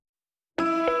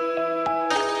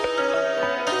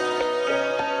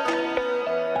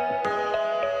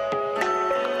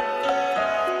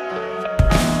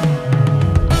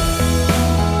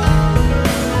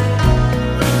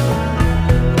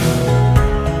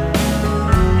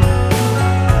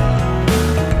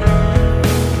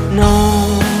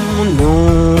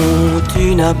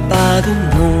n'as pas de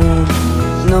nom,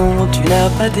 non, tu n'as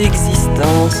pas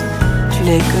d'existence, tu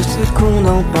n'es que ce qu'on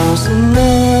en pense.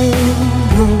 Non,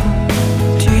 non,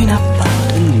 tu n'as pas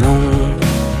de nom,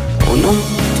 oh non,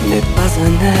 tu n'es pas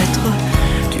un être,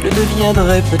 tu le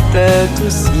deviendrais peut-être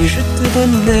si je te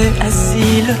donnais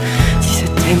asile, si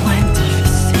c'était moins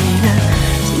difficile,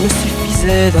 s'il me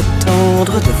suffisait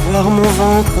d'attendre, de voir mon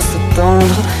ventre se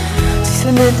tendre, si ce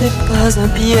n'était pas un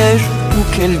piège ou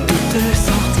quel douteux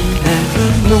sortilège.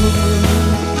 Non,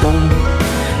 non,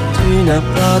 tu n'as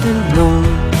pas de nom.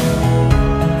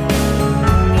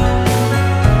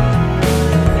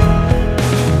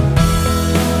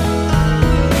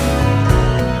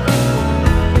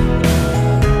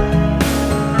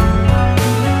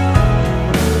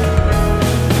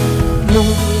 Non,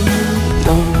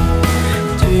 non,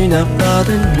 tu n'as pas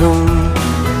de nom,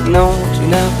 non, tu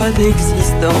n'as pas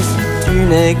d'existence, tu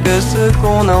n'es que ce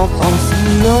qu'on en pense.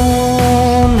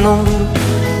 Non, non,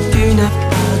 tu n'as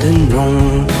pas de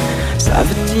nom.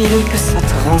 Savent-ils que ça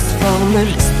transforme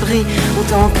l'esprit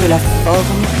autant que la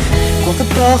forme, qu'on te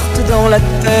porte dans la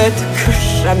tête, que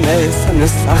jamais ça ne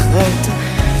s'arrête.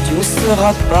 Tu ne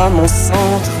seras pas mon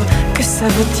centre, que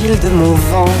savent-ils de mon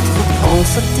ventre?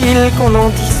 Pensent-ils qu'on en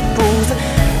dispose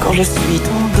quand je suis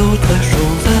tant d'autres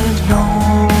choses?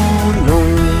 Non, non,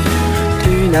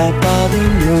 tu n'as pas de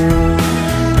nom,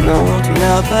 non, tu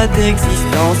n'as pas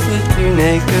d'existence, tu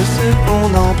n'es que ce qu'on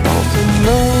en pense.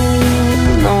 Non,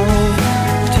 non,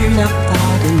 tu n'as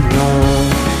pas de nom.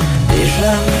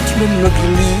 Déjà tu me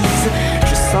mobilises,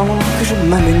 je sens que je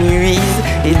m'amenuise,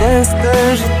 et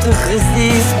d'instinct je te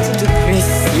résiste. Depuis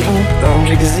si longtemps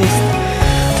j'existe,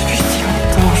 depuis si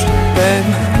longtemps je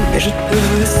t'aime, mais je te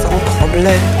veux sans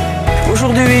problème.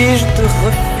 Aujourd'hui je te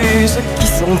refuse, qui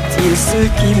sont-ils ceux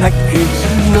qui m'accusent?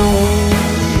 Non,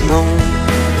 non,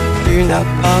 tu n'as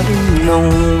pas de nom,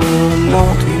 non,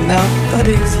 tu n'as pas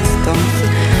d'existence,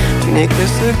 tu n'es que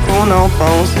ce qu'on en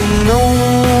pense. Non,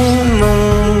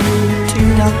 non, tu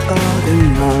n'as pas de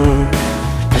nom.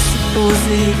 À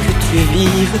supposer que tu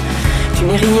vives, tu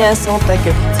n'es rien sans ta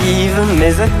captive,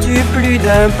 mais as-tu plus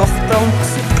d'importance,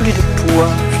 plus de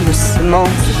poids qu'une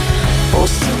semence? Oh,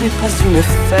 ce n'est pas une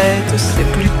fête, c'est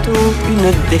plutôt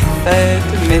une défaite,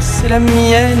 mais c'est la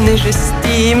mienne et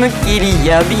j'estime qu'il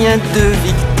y a bien deux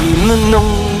victimes.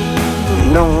 Non,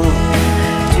 non,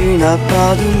 tu n'as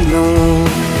pas de nom,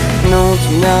 non,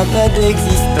 tu n'as pas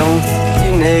d'existence,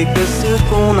 tu n'es que ce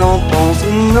qu'on en pense.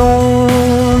 Non,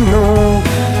 non,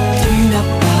 tu n'as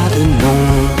pas de nom.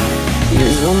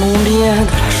 Ils en ont bien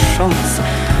de la chance,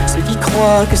 ceux qui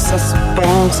croient que ça se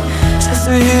pense, ça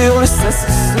se hurle, ça se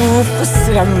souffre,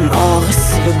 c'est la mort,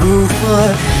 c'est le gouffre,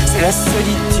 c'est la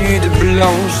solitude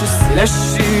blanche, c'est la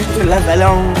chute,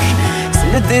 l'avalanche,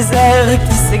 c'est le désert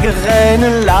qui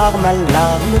s'égrène, larme à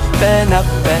larme, peine à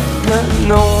peine.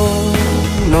 Non,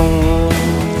 non,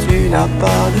 tu n'as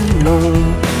pas de nom,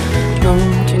 non,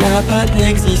 tu n'as pas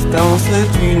d'existence,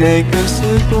 tu n'es que ce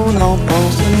qu'on en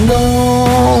pense.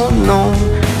 Non, non,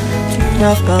 tu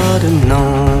n'as pas de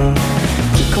nom.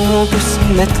 Quiconque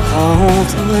se mettra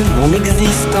entre mon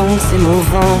existence et mon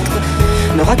ventre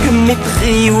n'aura que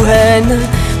mépris ou haine,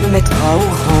 me mettra au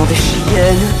rang des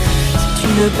chiennes. C'est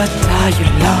une bataille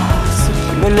lasse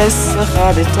qui me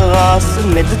laissera des traces,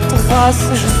 mais de traces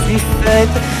je suis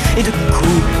faite, et de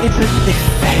coups et de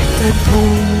défaites.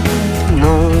 Non,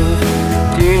 non,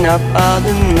 tu n'as pas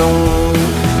de nom,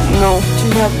 non, tu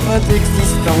n'as pas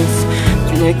d'existence,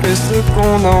 tu n'es que ce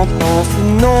qu'on en pense.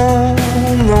 Non,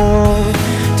 non,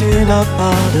 tu n'as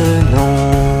pas de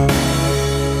nom.